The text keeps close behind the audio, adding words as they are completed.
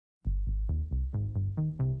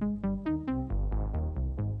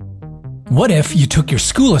What if you took your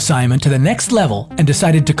school assignment to the next level and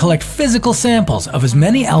decided to collect physical samples of as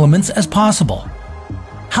many elements as possible?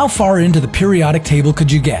 How far into the periodic table could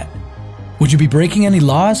you get? Would you be breaking any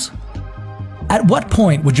laws? At what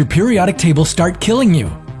point would your periodic table start killing you?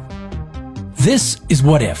 This is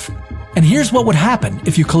What If, and here's what would happen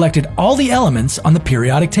if you collected all the elements on the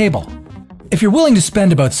periodic table. If you're willing to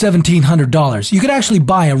spend about $1,700, you could actually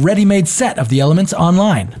buy a ready-made set of the elements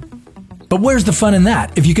online. But where's the fun in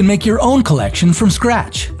that if you can make your own collection from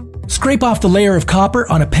scratch? Scrape off the layer of copper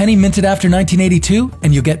on a penny minted after 1982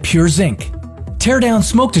 and you'll get pure zinc. Tear down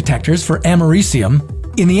smoke detectors for americium.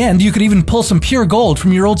 In the end, you could even pull some pure gold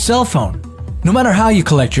from your old cell phone. No matter how you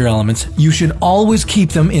collect your elements, you should always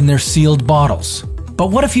keep them in their sealed bottles.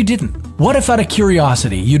 But what if you didn't? What if out of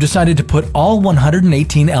curiosity you decided to put all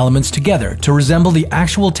 118 elements together to resemble the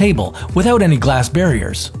actual table without any glass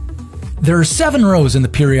barriers? There are 7 rows in the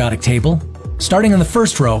periodic table. Starting on the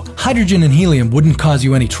first row, hydrogen and helium wouldn't cause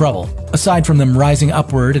you any trouble, aside from them rising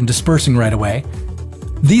upward and dispersing right away.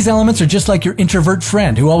 These elements are just like your introvert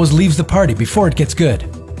friend who always leaves the party before it gets good.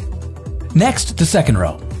 Next, the second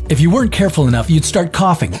row. If you weren't careful enough, you'd start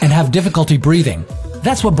coughing and have difficulty breathing.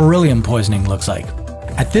 That's what beryllium poisoning looks like.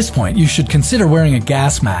 At this point, you should consider wearing a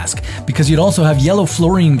gas mask, because you'd also have yellow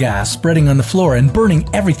fluorine gas spreading on the floor and burning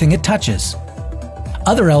everything it touches.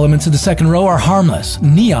 Other elements of the second row are harmless.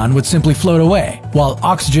 Neon would simply float away, while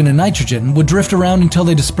oxygen and nitrogen would drift around until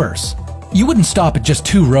they disperse. You wouldn't stop at just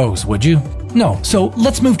 2 rows, would you? No, so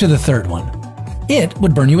let's move to the third one. It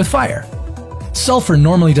would burn you with fire. Sulfur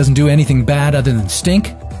normally doesn't do anything bad other than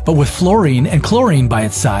stink, but with fluorine and chlorine by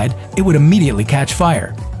its side, it would immediately catch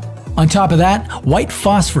fire. On top of that, white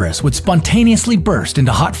phosphorus would spontaneously burst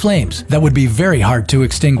into hot flames that would be very hard to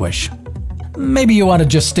extinguish. Maybe you ought to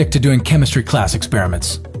just stick to doing chemistry class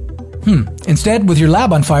experiments. Instead, with your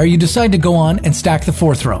lab on fire, you decide to go on and stack the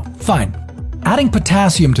fourth row. Fine. Adding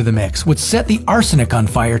potassium to the mix would set the arsenic on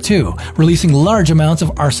fire too, releasing large amounts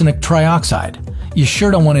of arsenic trioxide. You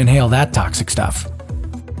sure don't want to inhale that toxic stuff.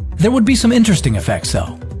 There would be some interesting effects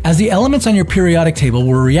though. As the elements on your periodic table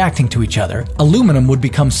were reacting to each other, aluminum would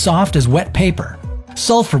become soft as wet paper.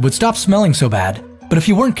 Sulfur would stop smelling so bad, but if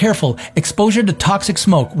you weren't careful, exposure to toxic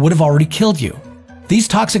smoke would have already killed you. These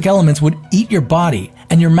toxic elements would eat your body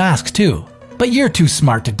and your mask too. But you're too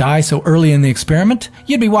smart to die so early in the experiment.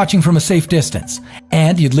 You'd be watching from a safe distance,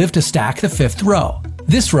 and you'd live to stack the 5th row.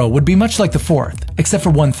 This row would be much like the 4th, except for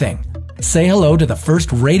one thing. Say hello to the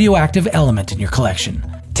first radioactive element in your collection,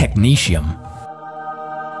 technetium.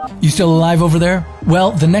 You still alive over there?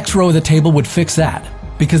 Well, the next row of the table would fix that,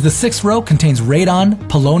 because the 6th row contains radon,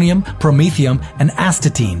 polonium, promethium, and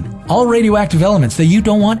astatine, all radioactive elements that you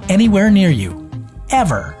don't want anywhere near you.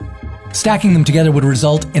 Ever. Stacking them together would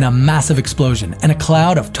result in a massive explosion and a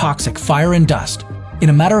cloud of toxic fire and dust. In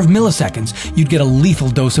a matter of milliseconds, you'd get a lethal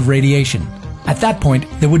dose of radiation. At that point,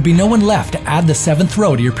 there would be no one left to add the 7th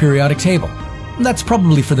row to your periodic table. That's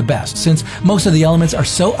probably for the best, since most of the elements are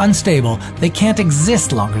so unstable they can't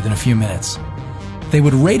exist longer than a few minutes. They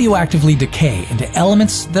would radioactively decay into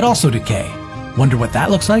elements that also decay. Wonder what that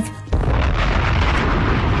looks like?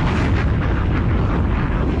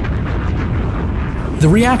 The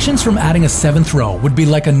reactions from adding a 7th row would be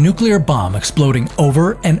like a nuclear bomb exploding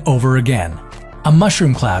over and over again. A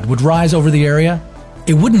mushroom cloud would rise over the area.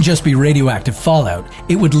 It wouldn't just be radioactive fallout,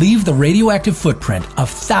 it would leave the radioactive footprint of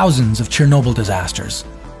thousands of Chernobyl disasters.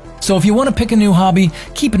 So if you want to pick a new hobby,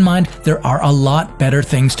 keep in mind there are a lot better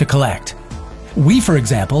things to collect. We, for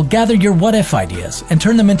example, gather your what-if ideas and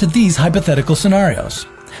turn them into these hypothetical scenarios.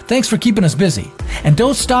 Thanks for keeping us busy, and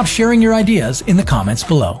don't stop sharing your ideas in the comments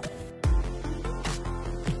below.